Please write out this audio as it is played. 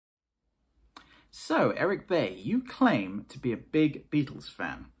So, Eric Bay, you claim to be a big Beatles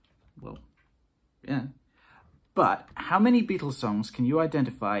fan. Well, yeah. But how many Beatles songs can you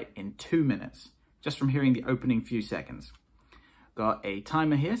identify in 2 minutes, just from hearing the opening few seconds? Got a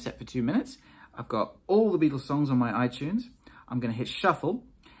timer here set for 2 minutes. I've got all the Beatles songs on my iTunes. I'm going to hit shuffle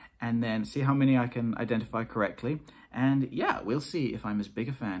and then see how many I can identify correctly. And yeah, we'll see if I'm as big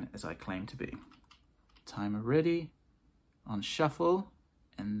a fan as I claim to be. Timer ready, on shuffle,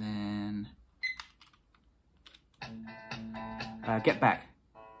 and then... get back.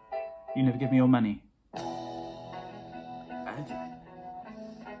 You never give me your money.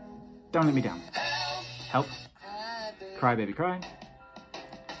 Don't let me down. Help. Cry, baby, cry.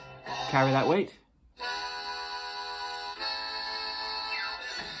 Carry that weight.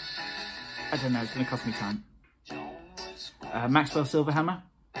 I don't know, it's going to cost me time. Maxwell Silverhammer.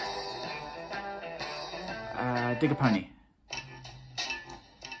 Dig a pony.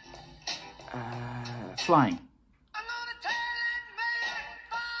 Flying.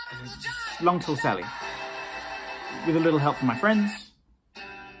 Long Tall Sally. With a little help from my friends.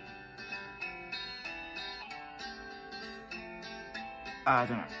 I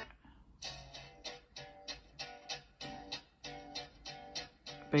don't know.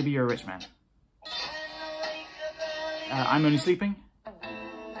 Baby, You're a Rich Man. I'm Only Sleeping.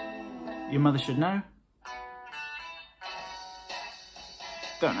 Your Mother Should Know.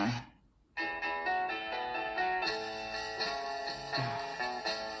 Don't know.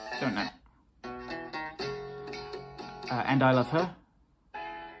 Don't know. And I Love Her.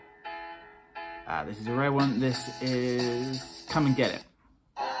 This is a rare one. This is Come and Get It.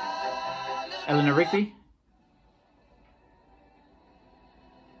 Eleanor Rigby.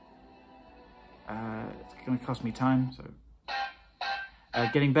 It's going to cost me time, so...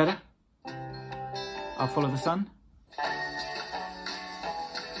 Getting Better. I'll Follow the Sun.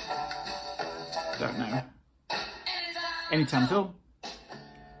 Don't know. Anytime at All.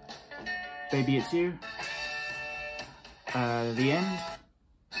 Baby, It's You. The End.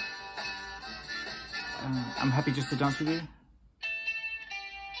 I'm Happy Just to Dance With You.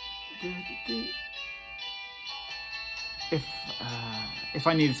 If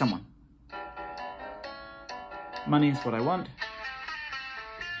I Needed Someone. Money Is What I Want.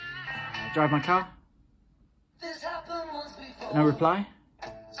 Drive My Car. No Reply.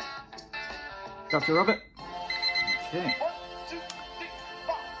 Dr. Robert. Okay.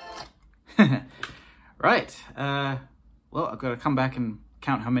 Right. Well, I've got to come back and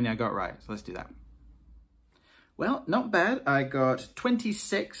count how many I got right. So let's do that. Well, not bad. I got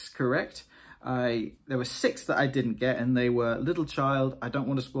 26 correct. There were 6 that I didn't get, and they were Little Child, I Don't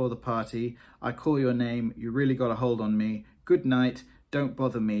Want to Spoil the Party, I Call Your Name, You Really Got a Hold on Me, Good Night, Don't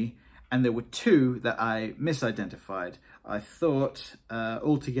Bother Me, and there were 2 that I misidentified. I thought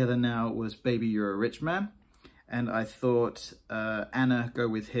All Together Now was Baby, You're a Rich Man, and I thought Anna, Go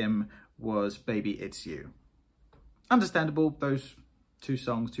With Him was Baby, It's You. Understandable, those 2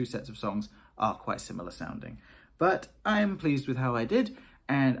 sets of songs are quite similar sounding. But I am pleased with how I did,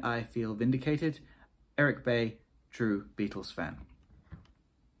 and I feel vindicated. Eric Bay, true Beatles fan.